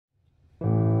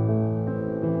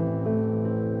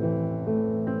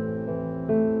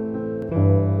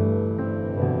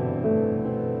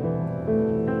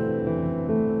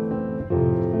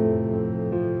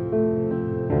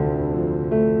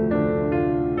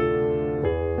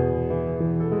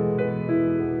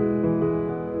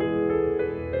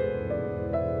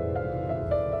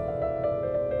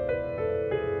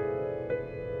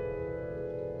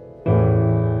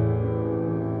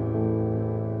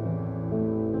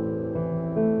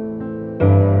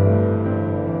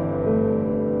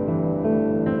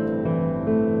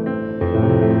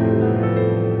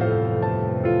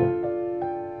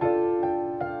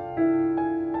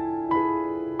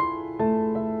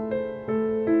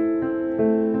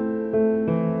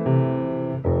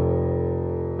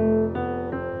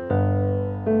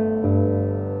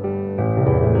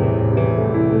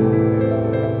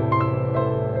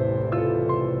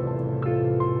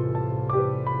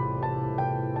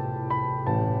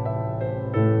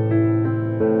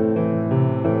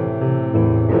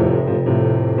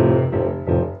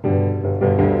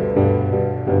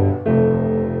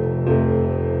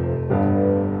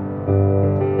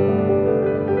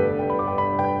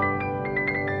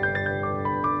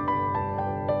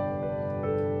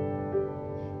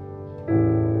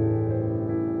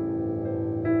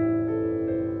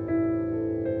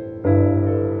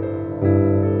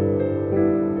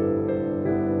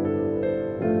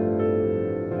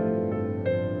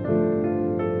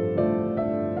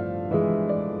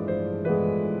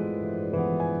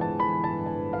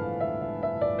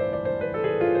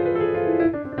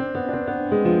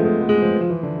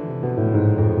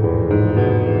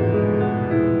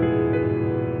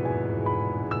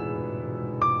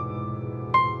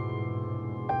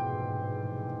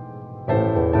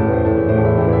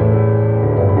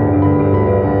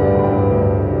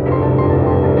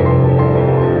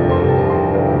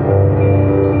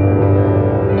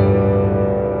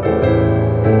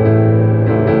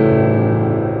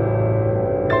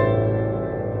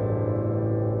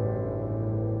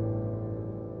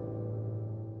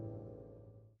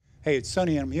it's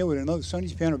Sonny, and I'm here with another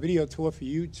Sonny's Piano video tour for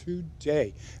you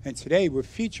today. And today we're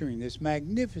featuring this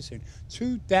magnificent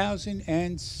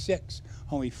 2006,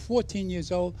 only 14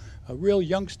 years old, a real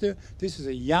youngster. This is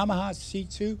a Yamaha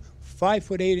C2, 5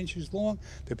 foot 8 inches long.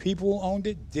 The people who owned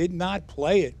it did not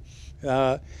play it.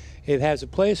 It has a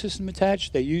player system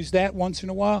attached. They use that once in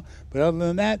a while. But other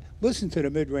than that, listen to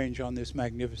the mid-range on this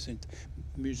magnificent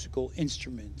musical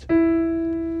instrument.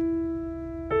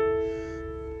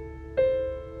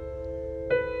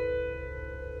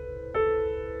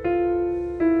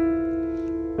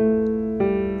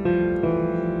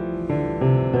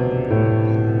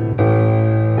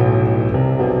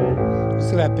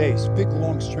 To that bass, big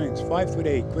long strings, 5 foot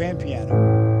 8, grand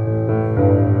piano.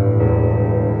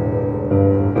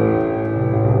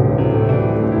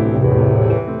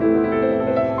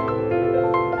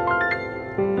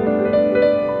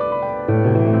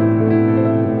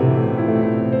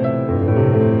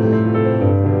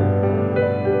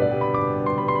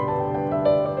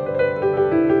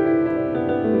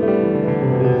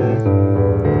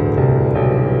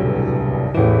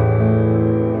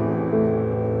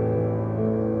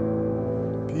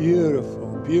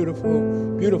 Beautiful,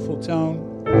 beautiful, beautiful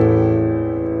tone.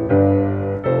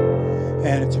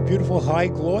 And it's a beautiful high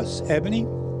gloss ebony.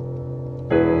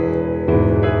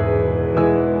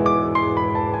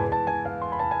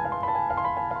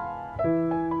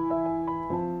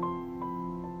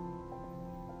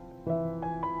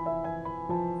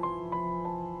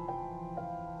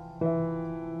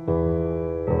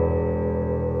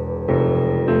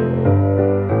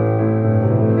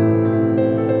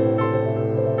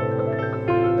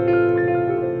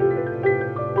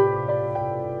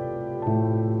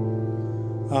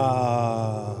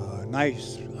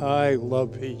 Nice. I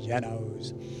love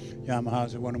pianos.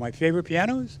 Yamahas are one of my favorite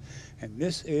pianos, and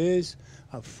this is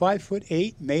a 5 foot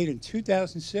 8 made in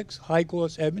 2006 high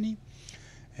gloss ebony,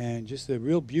 and just a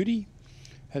real beauty.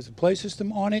 Has a play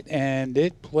system on it, and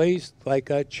it plays like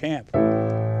a champ.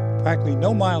 Practically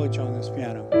no mileage on this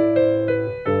piano.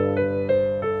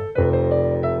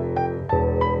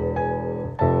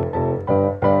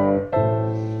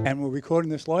 And we're recording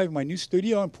this live in my new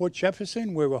studio in Port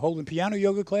Jefferson, where we're holding piano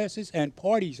yoga classes and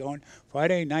parties on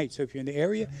Friday night. So if you're in the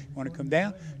area, you want to come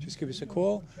down, just give us a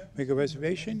call, make a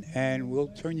reservation, and we'll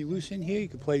turn you loose in here. You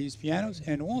can play these pianos,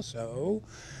 and also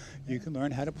you can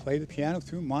learn how to play the piano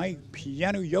through my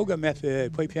piano yoga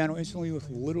method. Play piano instantly with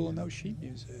little or no sheet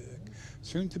music.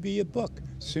 Soon to be a book.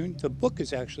 Soon the book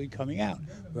is actually coming out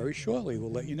very shortly.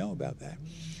 We'll let you know about that.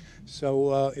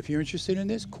 So if you're interested in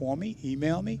this, call me,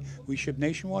 email me. We ship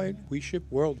nationwide, we ship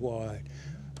worldwide.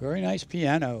 Very nice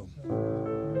piano.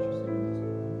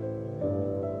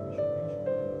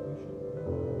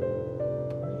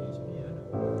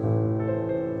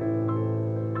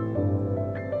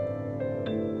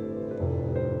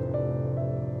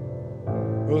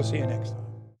 We'll see you next time.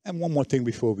 And one more thing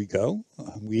before we go.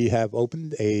 We have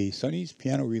opened a Sonny's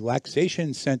Piano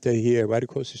Relaxation Center here right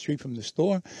across the street from the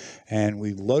store. And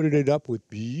we loaded it up with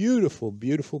beautiful,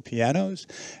 beautiful pianos.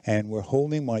 And we're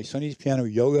holding my Sonny's Piano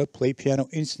Yoga Play Piano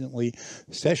Instantly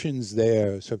sessions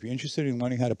there. So if you're interested in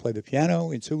learning how to play the piano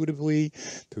intuitively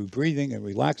through breathing and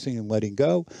relaxing and letting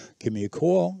go, give me a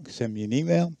call, send me an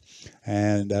email.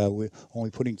 And we're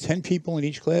only putting 10 people in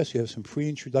each class. You have some free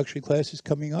introductory classes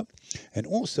coming up. And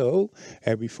also,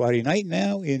 every Friday night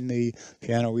now in the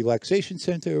Piano Relaxation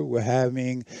Center, we're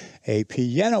having a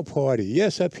piano party.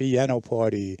 Yes, a piano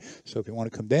party. So if you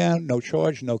want to come down, no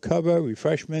charge, no cover,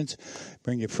 refreshments,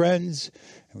 bring your friends.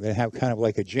 We're going to have kind of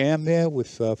like a jam there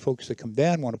with folks that come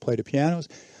down, want to play the pianos.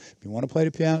 If you want to play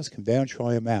the pianos, come down,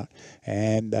 try them out.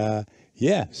 And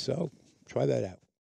yeah, so try that out.